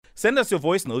send us your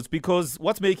voice notes, because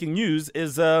what's making news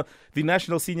is the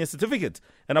National Senior Certificate.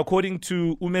 And according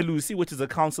to Umalusi, which is a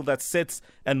council that sets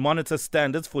and monitors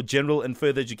standards for general and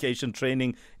further education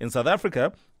training in South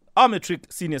Africa, our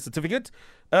Matric Senior Certificate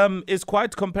is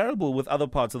quite comparable with other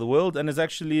parts of the world and is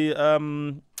actually of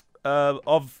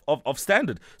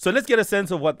standard. So let's get a sense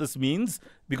of what this means,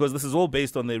 because this is all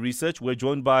based on their research. We're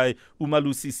joined by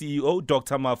Umalusi CEO,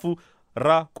 Dr. Mafu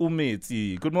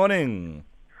Rakometsi. Good morning.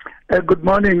 Good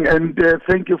morning, and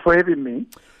thank you for having me.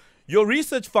 Your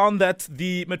research found that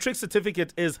the Matric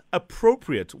certificate is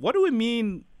appropriate. What do we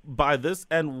mean by this,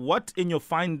 and what in your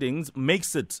findings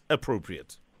makes it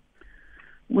appropriate?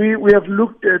 We have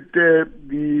looked at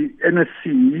the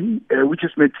NSC, which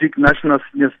is Matric National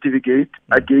Senior Certificate,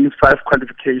 against 5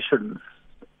 qualifications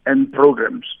and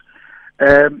programs.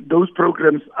 Those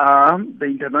programs are the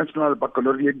International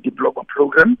Baccalaureate Diploma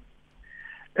Program,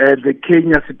 the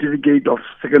Kenya Certificate of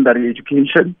Secondary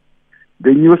Education,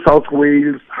 the New South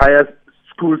Wales Higher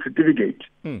School Certificate,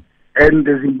 and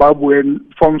the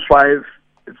Zimbabwean Form 5,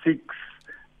 6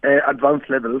 advanced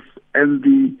levels, and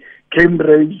the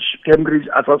Cambridge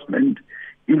Assessment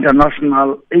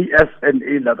International AS and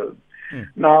A level.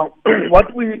 Now,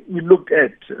 what we looked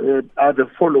at are the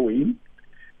following.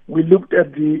 We looked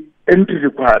at the entry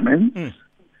requirements,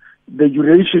 the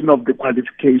duration of the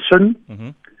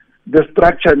qualification, the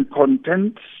structure and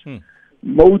content,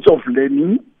 modes of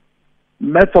learning,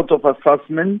 methods of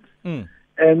assessment,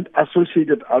 and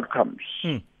associated outcomes.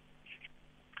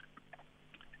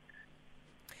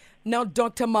 Now,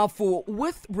 Dr. Mafu,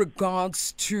 with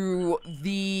regards to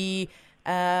the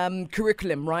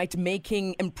curriculum, right,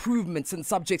 making improvements in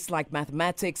subjects like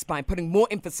mathematics by putting more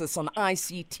emphasis on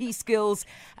ICT skills,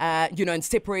 and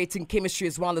separating chemistry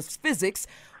as well as physics,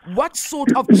 what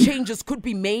sort of changes could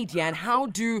be made here, and how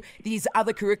do these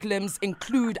other curriculums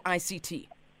include ICT?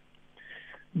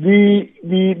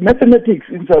 The mathematics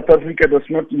in South Africa does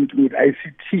not include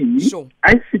ICT. Sure.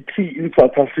 ICT in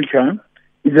South Africa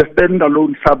is a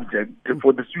standalone subject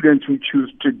for the students who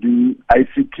choose to do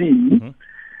ICT.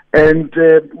 And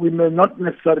we may not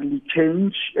necessarily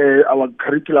change our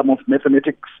curriculum of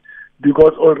mathematics,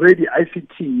 because already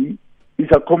ICT is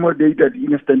accommodated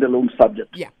in a standalone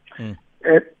subject. Yeah.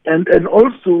 And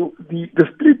also the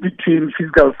split between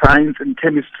physical science and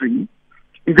chemistry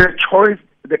is a choice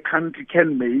the country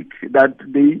can make, that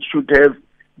they should have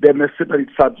them as separate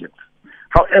subjects.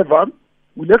 However,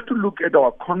 we have to look at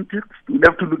our context, we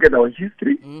have to look at our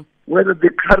history, whether the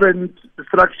current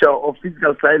structure of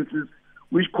physical sciences,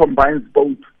 which combines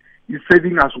both, is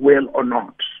serving us well or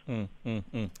not.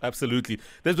 Absolutely.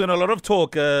 There's been a lot of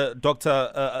talk,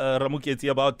 Dr. Rakometsi,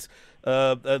 about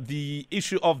the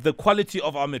issue of the quality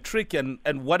of our Matric and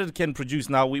what it can produce.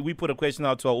 Now, we put a question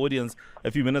out to our audience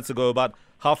a few minutes ago about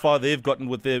how far they've gotten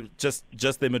with their just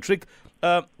their Matric.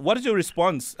 What is your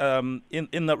response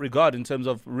in that regard, in terms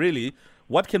of really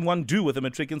what can one do with a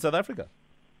Matric in South Africa?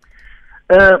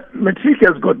 Matric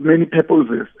has got many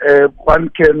purposes. One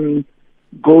can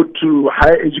go to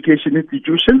higher education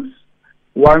institutions.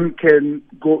 One can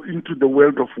go into the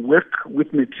world of work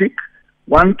with Matric.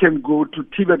 One can go to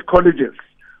TVET colleges.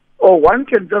 Or one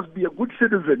can just be a good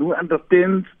citizen who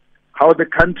understands how the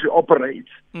country operates.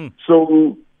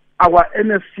 So our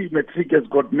NSC Matric has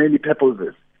got many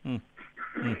purposes.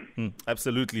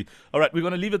 Absolutely. All right, we're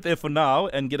going to leave it there for now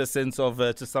and get a sense of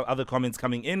just some other comments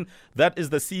coming in. That is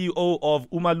the CEO of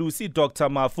Umalusi, Dr.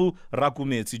 Mafu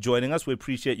Rakometsi, joining us. We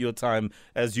appreciate your time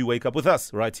as you wake up with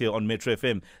us right here on Metro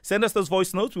FM. Send us those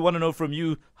voice notes. We want to know from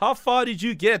you, how far did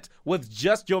you get with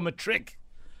just your Matric?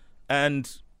 And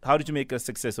how did you make a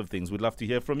success of things? We'd love to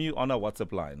hear from you on our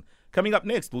WhatsApp line. Coming up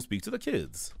next, we'll speak to the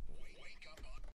kids.